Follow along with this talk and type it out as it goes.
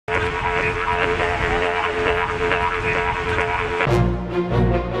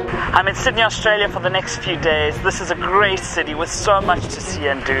I'm in Sydney, Australia for the next few days. This is a great city with so much to see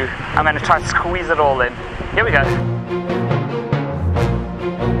and do. I'm going to try to squeeze it all in. Here we go.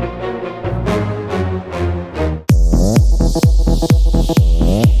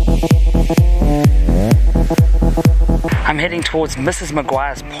 I'm heading towards Mrs.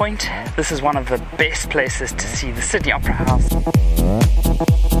 Macquarie's Point. This is one of the best places to see the Sydney Opera House.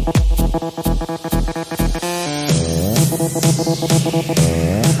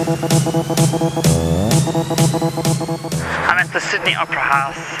 I'm at the Sydney Opera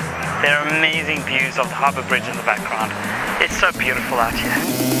House. There are amazing views of the Harbour Bridge in the background. It's so beautiful out here.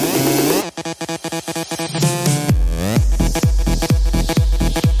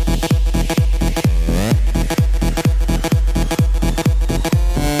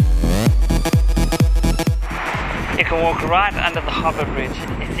 You can walk right under the Harbour Bridge.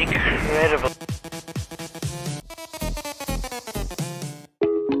 It's incredible.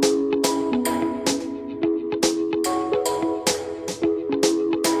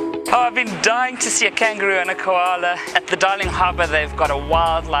 Oh, I've been dying to see a kangaroo and a koala. At the Darling Harbour they've got a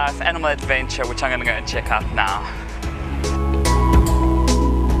wildlife animal adventure which I'm going to go and check out now.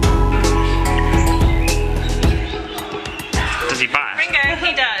 Does he bite? Ringo,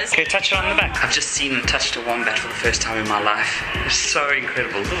 he does. Can you touch it on the back? I've just seen and touched a wombat for the first time in my life. It's so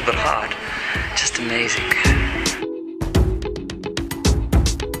incredible, a little bit hard, just amazing.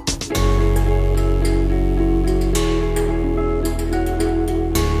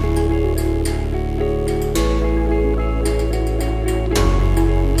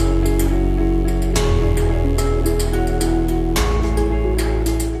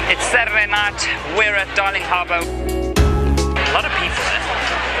 It's Saturday night, we're at Darling Harbour. A lot of people,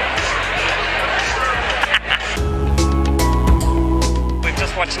 We've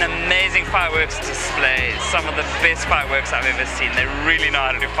just watched an amazing fireworks display. Some of the best fireworks I've ever seen. They really know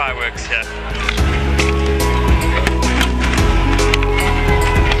how to do fireworks here.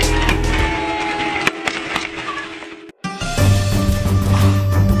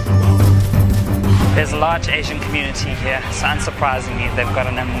 There's a large Asian community here, so unsurprisingly they've got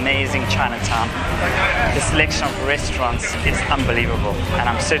an amazing Chinatown. The selection of restaurants is unbelievable, and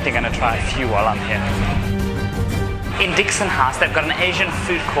I'm certainly going to try a few while I'm here. In Dixon House they've got an Asian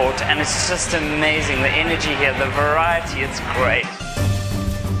food court, and it's just amazing. The energy here, the variety, it's great.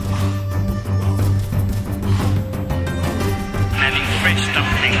 Having fresh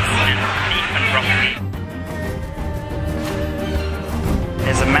dumplings and beef and broccoli.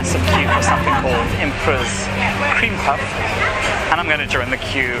 There's a massive queue for something called Emperor's Cream Puff, and I'm going to join the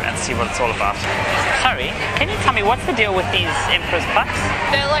queue and see what it's all about. Sorry, can you tell me what's the deal with these Emperor's Puffs?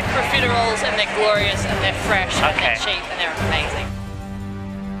 They're like profiteroles and they're glorious and they're fresh and they're cheap and they're amazing.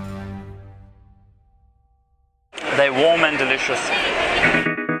 They're warm and delicious.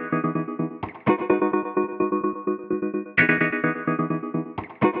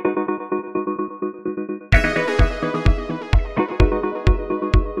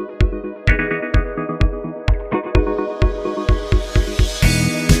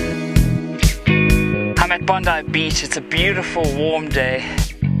 I'm at Bondi Beach. It's a beautiful warm day.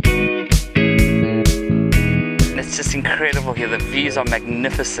 It's just incredible here. The views are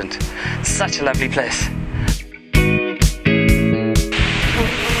magnificent. Such a lovely place.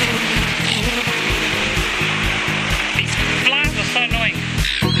 These flies are so annoying.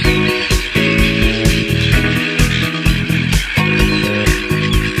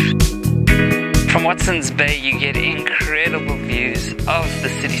 From Watsons Bay you get incredible views of the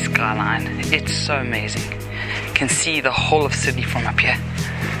city skyline. It's so amazing. You can see the whole of Sydney from up here,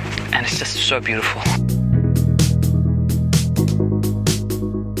 and it's just so beautiful.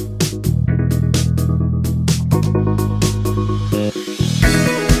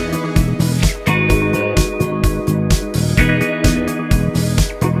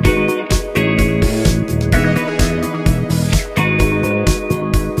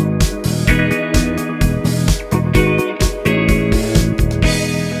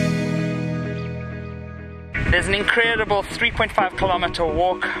 There's an incredible 3.5 kilometer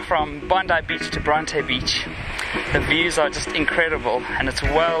walk from Bondi Beach to Bondi Beach. The views are just incredible and it's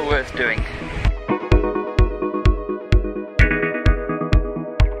well worth doing.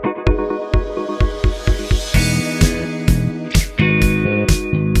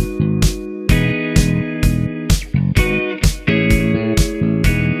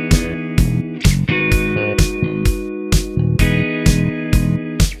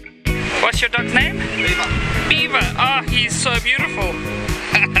 What's your dog's name? Beaver. Oh, he's so beautiful.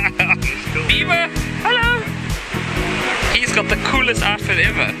 Beaver, hello. He's got the coolest outfit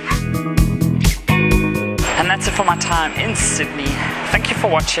ever. And that's it for my time in Sydney. Thank you for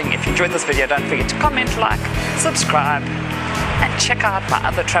watching. If you enjoyed this video, don't forget to comment, like, subscribe, and check out my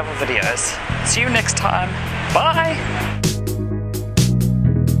other travel videos. See you next time. Bye!